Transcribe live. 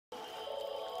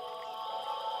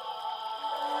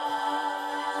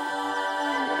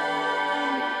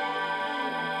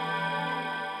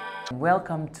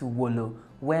Welcome to Wolo,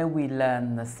 where we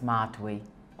learn the smart way.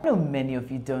 I know many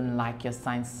of you don't like your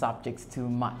science subjects too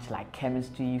much, like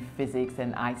chemistry, physics,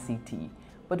 and ICT.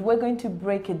 But we're going to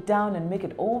break it down and make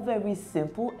it all very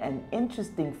simple and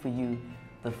interesting for you.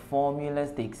 The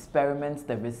formulas, the experiments,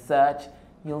 the research,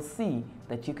 you'll see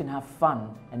that you can have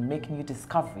fun and make new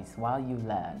discoveries while you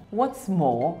learn. What's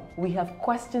more, we have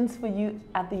questions for you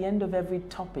at the end of every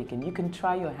topic and you can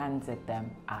try your hands at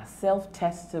them. Our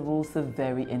self-tests are also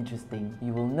very interesting.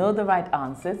 You will know the right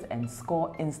answers and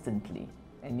score instantly,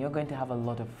 and you're going to have a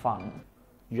lot of fun.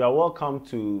 You are welcome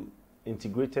to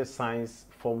Integrated Science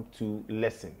Form 2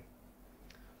 lesson.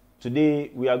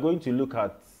 Today we are going to look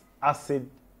at acid,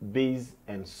 base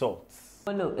and salts.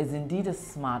 Wolo is indeed a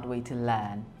smart way to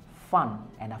learn, fun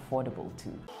and affordable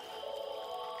too.